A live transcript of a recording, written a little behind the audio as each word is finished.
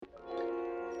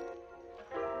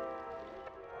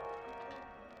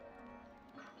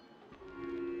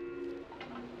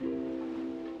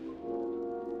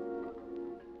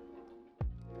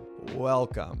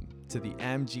Welcome to the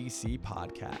MGC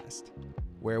podcast,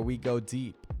 where we go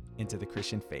deep into the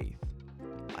Christian faith.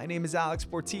 My name is Alex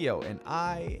Portillo, and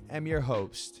I am your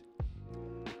host.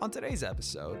 On today's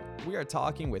episode, we are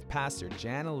talking with Pastor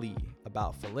Jana Lee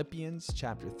about Philippians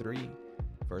chapter 3,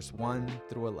 verse 1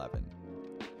 through 11.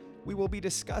 We will be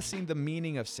discussing the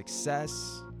meaning of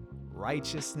success,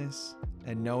 righteousness,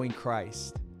 and knowing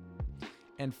Christ.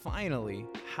 And finally,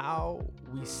 how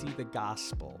we see the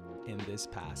gospel in this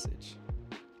passage.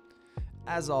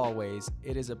 As always,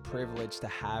 it is a privilege to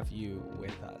have you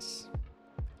with us.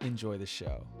 Enjoy the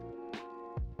show.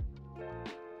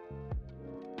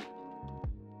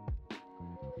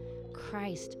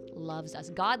 Christ loves us.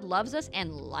 God loves us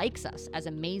and likes us, as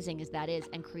amazing as that is,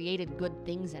 and created good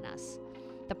things in us.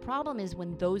 The problem is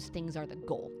when those things are the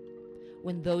goal,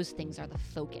 when those things are the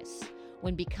focus,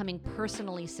 when becoming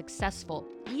personally successful,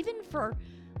 even for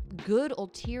good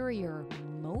ulterior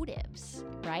motives,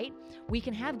 right? We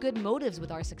can have good motives with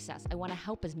our success. I want to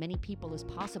help as many people as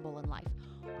possible in life.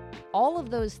 All of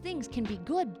those things can be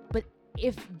good, but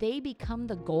if they become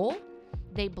the goal,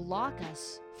 they block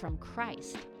us from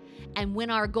Christ. And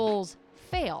when our goals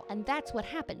fail, and that's what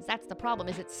happens, that's the problem,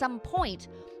 is at some point,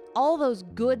 all those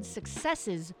good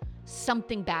successes,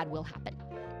 something bad will happen.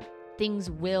 Things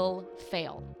will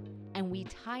fail. And we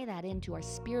tie that into our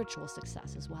spiritual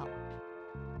success as well.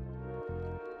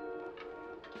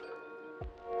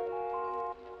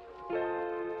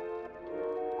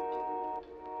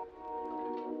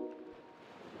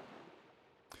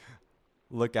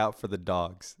 Look out for the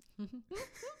dogs.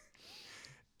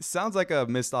 Sounds like a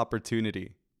missed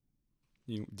opportunity.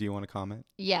 Do you want to comment?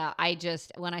 Yeah,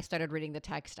 when I started reading the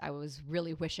text, I was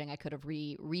really wishing I could have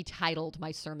retitled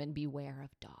my sermon, Beware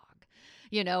of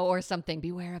Dog, or something,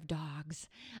 Beware of Dogs.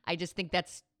 I just think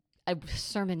that's a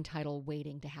sermon title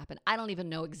waiting to happen. I don't even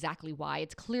know exactly why.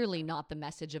 It's clearly not the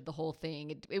message of the whole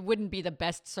thing. It wouldn't be the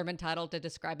best sermon title to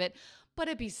describe it, but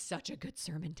it'd be such a good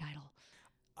sermon title.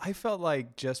 I felt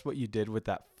like just what you did with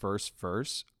that first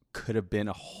verse could have been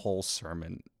a whole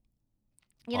sermon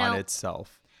on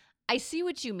itself. I see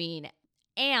what you mean,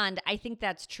 and I think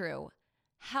that's true.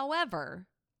 However,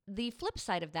 the flip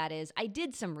side of that is I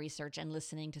did some research and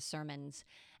listening to sermons,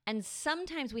 and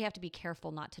sometimes we have to be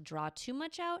careful not to draw too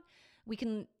much out. We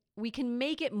can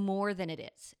make it more than it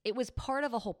is. It was part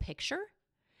of a whole picture,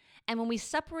 and when we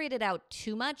separate it out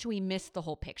too much, we miss the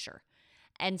whole picture.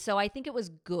 And so I think it was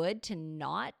good to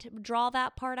not draw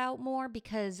that part out more,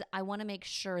 because I want to make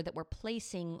sure that we're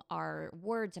placing our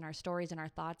words and our stories and our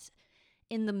thoughts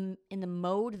in the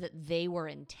mode that they were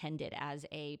intended, as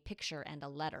a picture and a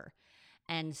letter.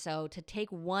 And so to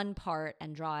take one part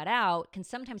and draw it out can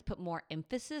sometimes put more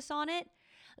emphasis on it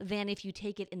than if you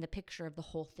take it in the picture of the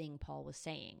whole thing Paul was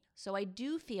saying. So I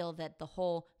do feel that the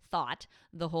whole thought,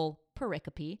 the whole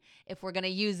pericope, if we're going to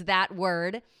use that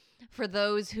word, for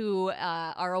those who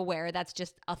are aware, that's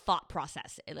just a thought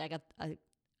process, like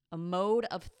a mode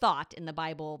of thought in the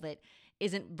Bible that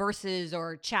isn't verses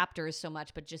or chapters so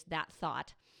much, but just that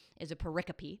thought is a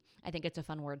pericope. I think it's a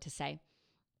fun word to say.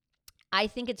 I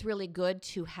think it's really good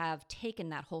to have taken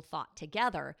that whole thought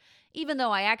together, even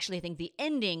though I actually think the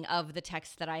ending of the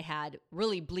text that I had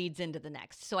really bleeds into the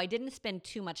next. So I didn't spend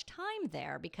too much time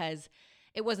there because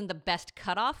it wasn't the best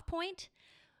cutoff point,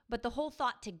 but the whole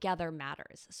thought together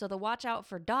matters. So the watch out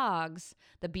for dogs,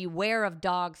 the beware of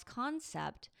dogs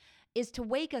concept, is to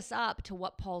wake us up to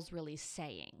what Paul's really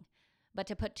saying. But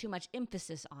to put too much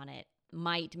emphasis on it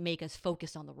might make us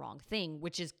focus on the wrong thing,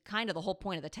 which is kind of the whole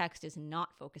point of the text, is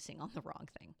not focusing on the wrong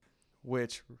thing.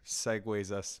 Which segues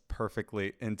us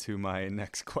perfectly into my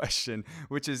next question,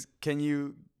 which is, can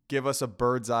you give us a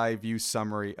bird's eye view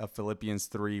summary of Philippians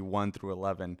 3, 1 through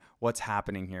 11? What's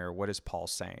happening here? What is Paul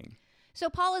saying? So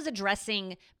Paul is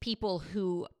addressing people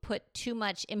who put too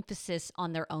much emphasis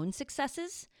on their own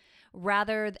successes,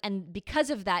 and because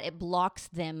of that, it blocks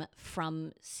them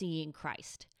from seeing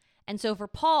Christ. And so for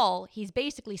Paul, he's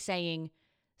basically saying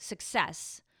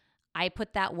success. I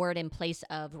put that word in place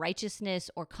of righteousness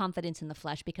or confidence in the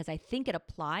flesh because I think it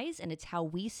applies and it's how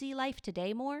we see life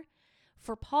today more.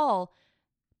 For Paul,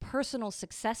 personal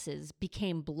successes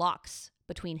became blocks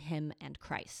between him and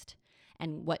Christ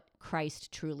and what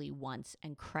Christ truly wants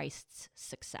and Christ's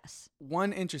success.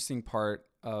 One interesting part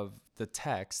of the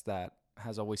text that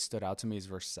has always stood out to me is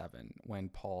verse 7, when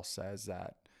Paul says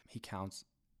that he counts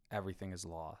everything as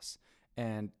loss.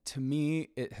 And to me,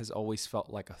 it has always felt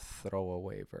like a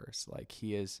throwaway verse. Like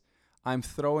I'm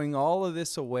throwing all of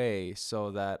this away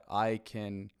so that I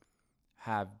can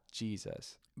have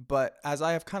Jesus. But as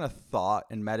I have kind of thought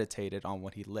and meditated on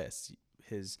what he lists,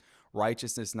 his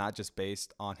righteousness not just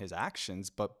based on his actions,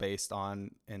 but based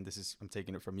on, and this is, I'm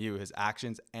taking it from you, his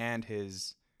actions and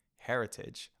his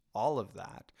heritage, all of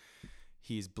that.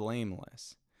 He's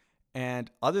blameless. And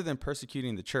other than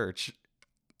persecuting the church,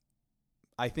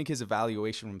 I think his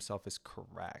evaluation of himself is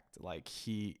correct. Like,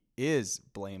 he is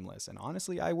blameless. And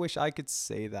honestly, I wish I could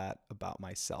say that about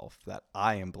myself, that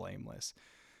I am blameless.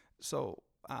 So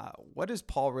what is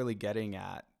Paul really getting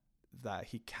at that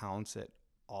he counts it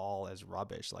all as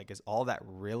rubbish? Like, is all that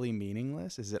really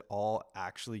meaningless? Is it all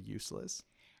actually useless?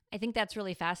 I think that's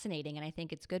really fascinating. And I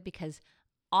think it's good because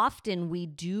often we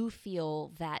do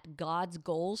feel that God's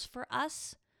goals for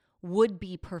us would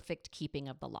be perfect keeping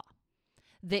of the law.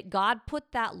 That God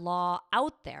put that law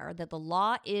out there, that the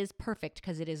law is perfect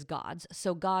because it is God's.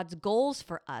 So God's goals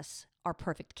for us are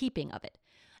perfect keeping of it.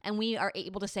 And we are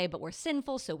able to say, but we're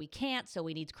sinful, so we can't, so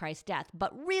we need Christ's death.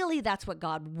 But really, that's what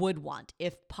God would want,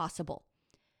 if possible.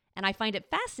 And I find it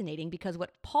fascinating because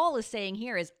what Paul is saying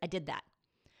here is, I did that.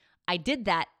 I did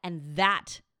that, and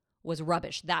that was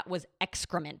rubbish. That was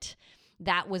excrement.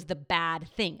 That was the bad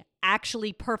thing.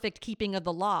 Actually, perfect keeping of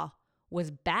the law was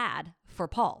bad for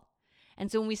Paul.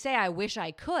 And so when we say, I wish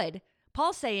I could,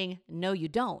 Paul's saying, no, you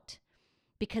don't,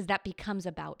 because that becomes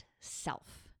about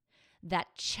self. That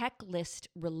checklist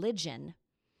religion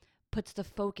puts the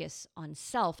focus on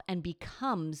self and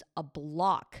becomes a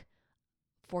block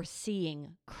for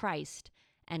seeing Christ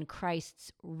and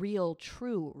Christ's real,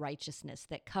 true righteousness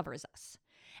that covers us.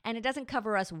 And it doesn't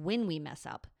cover us when we mess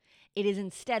up. It is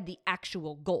instead the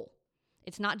actual goal.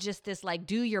 It's not just this like,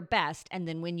 do your best, and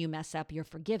then when you mess up, you're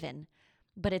forgiven.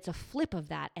 But it's a flip of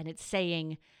that, and it's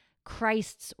saying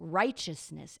Christ's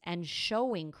righteousness and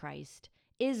showing Christ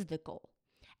is the goal.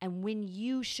 And when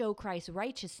you show Christ's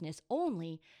righteousness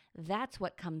only, that's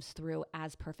what comes through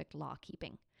as perfect law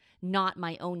keeping, not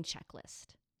my own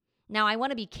checklist. Now, I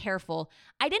want to be careful.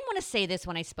 I didn't want to say this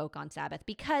when I spoke on Sabbath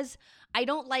because I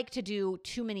don't like to do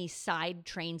too many side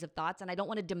trains of thoughts, and I don't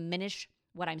want to diminish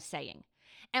what I'm saying.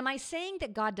 Am I saying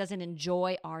that God doesn't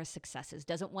enjoy our successes,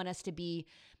 doesn't want us to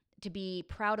be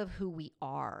proud of who we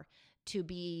are, to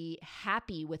be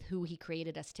happy with who he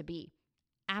created us to be?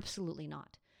 Absolutely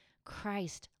not.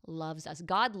 Christ loves us.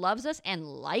 God loves us and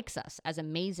likes us, as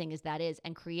amazing as that is,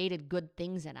 and created good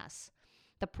things in us.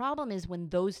 The problem is when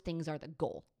those things are the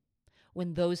goal,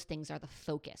 when those things are the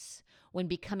focus, when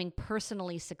becoming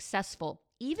personally successful,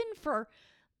 even for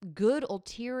good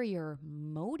ulterior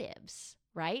motives,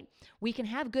 right? We can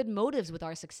have good motives with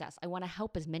our success. I want to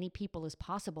help as many people as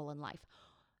possible in life.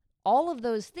 All of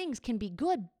those things can be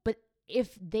good, but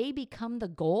if they become the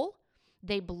goal,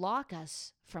 they block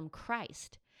us from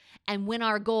Christ. And when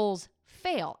our goals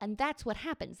fail, and that's what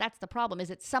happens, that's the problem,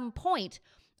 is at some point,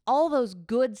 all those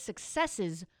good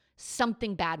successes,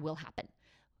 something bad will happen.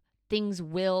 Things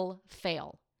will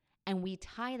fail. And we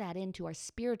tie that into our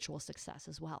spiritual success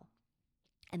as well.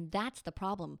 And that's the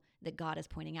problem that God is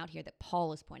pointing out here, that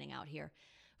Paul is pointing out here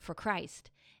for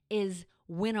Christ, is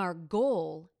when our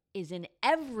goal is in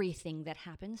everything that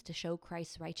happens to show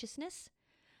Christ's righteousness,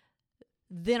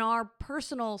 then our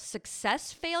personal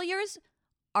success failures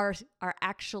are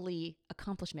actually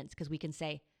accomplishments, because we can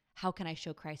say, how can I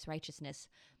show Christ's righteousness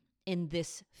in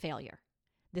this failure?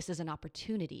 This is an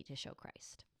opportunity to show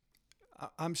Christ.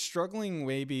 I'm struggling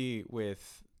maybe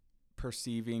with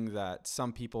perceiving that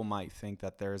some people might think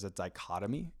that there's a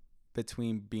dichotomy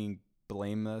between being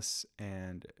blameless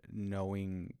and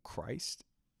knowing Christ.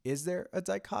 Is there a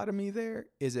dichotomy there?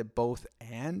 Is it both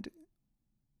and?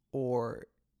 Or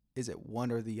is it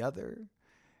one or the other?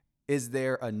 Is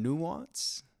there a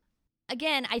nuance?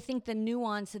 Again, I think the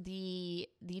nuance, the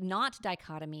not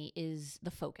dichotomy is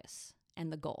the focus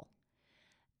and the goal.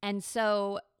 And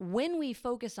so when we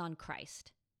focus on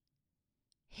Christ,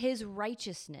 his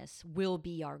righteousness will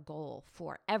be our goal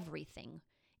for everything,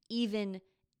 even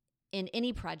in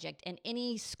any project, in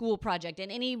any school project,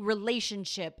 in any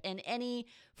relationship, in any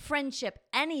friendship,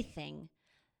 anything.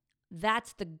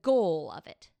 That's the goal of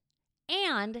it.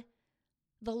 And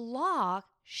the law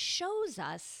shows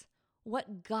us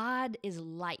what God is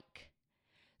like.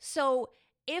 So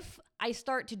if I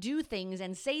start to do things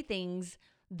and say things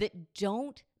that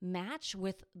don't match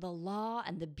with the law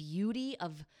and the beauty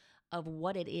of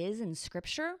what it is in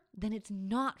Scripture, then it's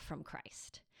not from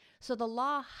Christ. So the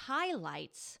law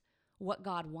highlights what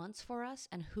God wants for us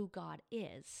and who God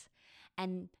is,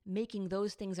 and making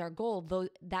those things our goal, though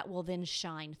that will then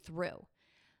shine through.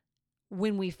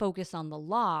 When we focus on the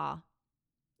law,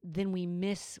 then we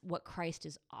miss what Christ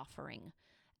is offering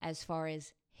as far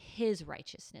as his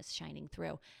righteousness shining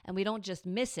through. And we don't just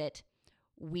miss it,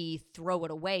 we throw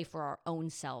it away for our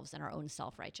own selves and our own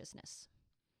self-righteousness.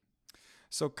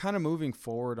 So kind of moving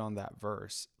forward on that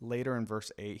verse, later in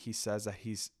verse 8, he says that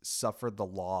he's suffered the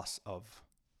loss of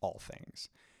all things.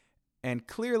 And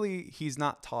clearly he's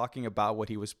not talking about what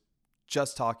he was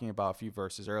just talking about a few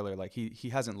verses earlier. Like he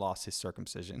hasn't lost his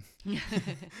circumcision.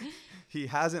 He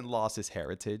hasn't lost his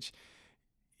heritage.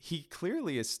 He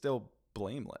clearly is still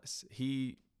blameless.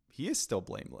 He is still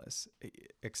blameless,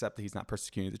 except that he's not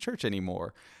persecuting the church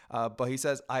anymore. But he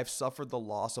says, I've suffered the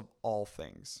loss of all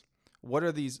things. What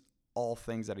are these all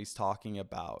things that he's talking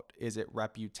about? Is it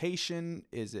reputation?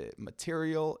 Is it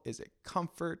material? Is it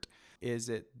comfort? Is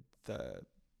it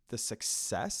the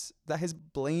success that his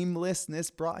blamelessness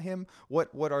brought him?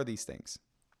 What are these things?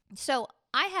 So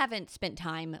I haven't spent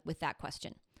time with that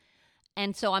question.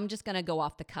 And so I'm just going to go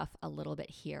off the cuff a little bit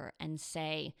here and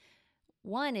say,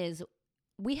 one is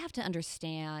we have to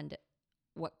understand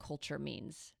what culture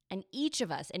means. And each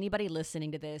of us, anybody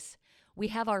listening to this, we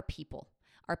have our people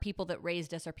that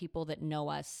raised us, our people that know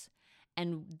us.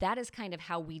 And that is kind of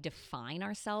how we define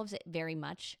ourselves very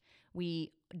much.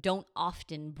 We don't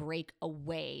often break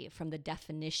away from the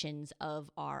definitions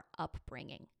of our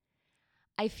upbringing.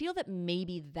 I feel that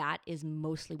maybe that is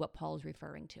mostly what Paul is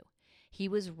referring to. He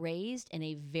was raised in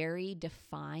a very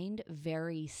defined,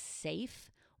 very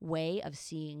safe way of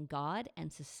seeing God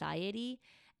and society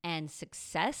and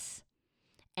success,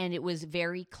 and it was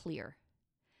very clear.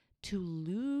 To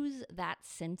lose that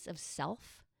sense of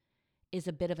self is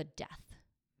a bit of a death.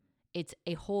 It's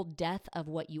a whole death of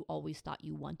what you always thought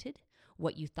you wanted,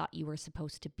 what you thought you were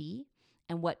supposed to be,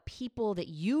 and what people that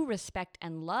you respect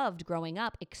and loved growing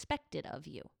up expected of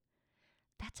you.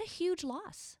 That's a huge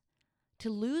loss. To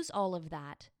lose all of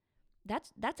that,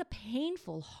 that's a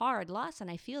painful, hard loss.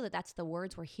 And I feel that that's the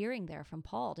words we're hearing there from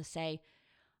Paul to say,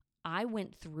 I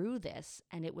went through this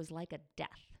and it was like a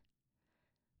death.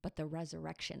 But the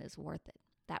resurrection is worth it.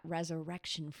 That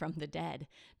resurrection from the dead.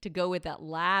 To go with that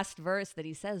last verse that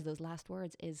he says, those last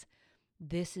words is,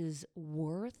 this is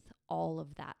worth all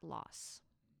of that loss.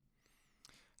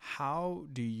 How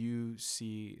do you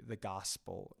see the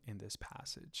gospel in this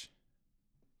passage?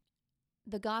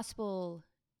 The gospel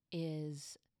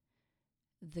is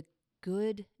the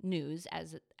good news,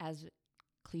 as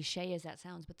cliche as that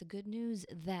sounds, but the good news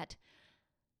that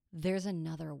there's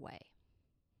another way.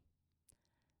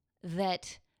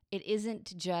 That it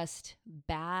isn't just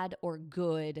bad or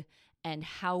good and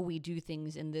how we do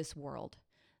things in this world.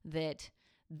 That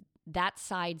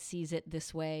side sees it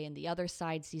this way and the other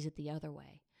side sees it the other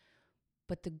way.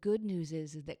 But the good news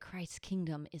is that Christ's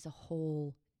kingdom is a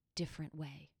whole different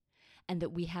way. And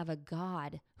that we have a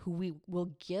God who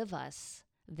will give us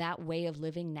that way of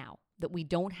living now. That we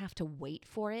don't have to wait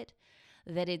for it.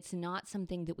 That it's not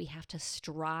something that we have to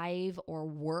strive or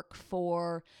work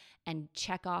for and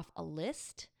check off a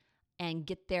list and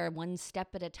get there one step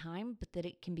at a time, but that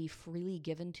it can be freely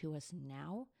given to us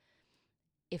now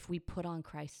if we put on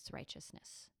Christ's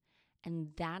righteousness. And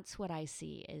that's what I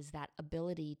see, is that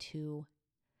ability to,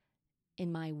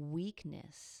 in my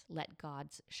weakness, let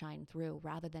God's shine through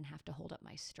rather than have to hold up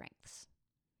my strengths.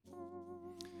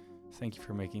 Thank you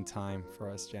for making time for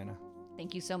us, Jana.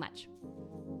 Thank you so much.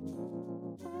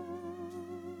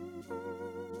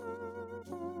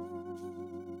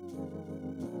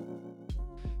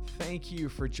 Thank you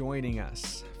for joining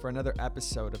us for another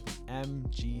episode of the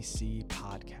MGC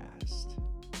podcast.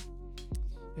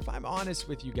 If I'm honest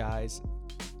with you guys,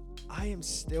 I am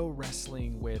still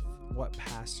wrestling with what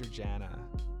Pastor Jana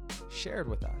shared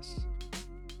with us.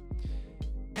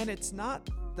 And it's not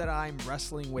that I'm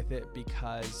wrestling with it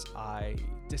because I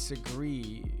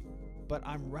disagree, but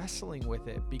I'm wrestling with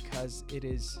it because it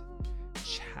is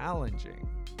challenging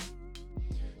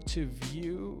to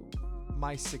view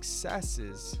my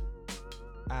successes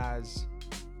as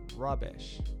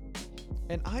rubbish.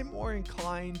 And I'm more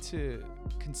inclined to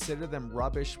consider them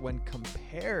rubbish when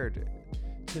compared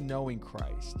to knowing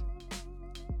Christ.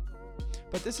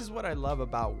 But this is what I love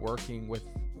about working with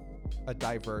a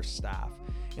diverse staff,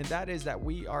 and that is that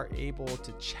we are able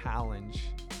to challenge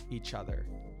each other.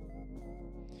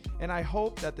 And I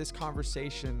hope that this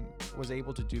conversation was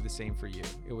able to do the same for you.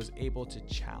 It was able to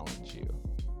challenge you.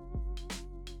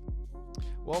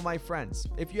 Well, my friends,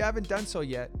 if you haven't done so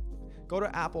yet, go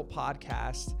to Apple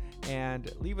Podcasts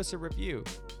and leave us a review.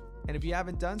 And if you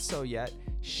haven't done so yet,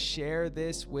 share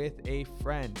this with a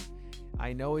friend.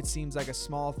 I know it seems like a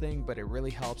small thing, but it really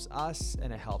helps us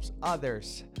and it helps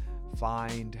others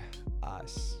find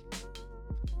us.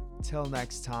 Till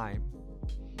next time,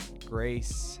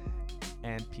 grace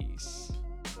and peace.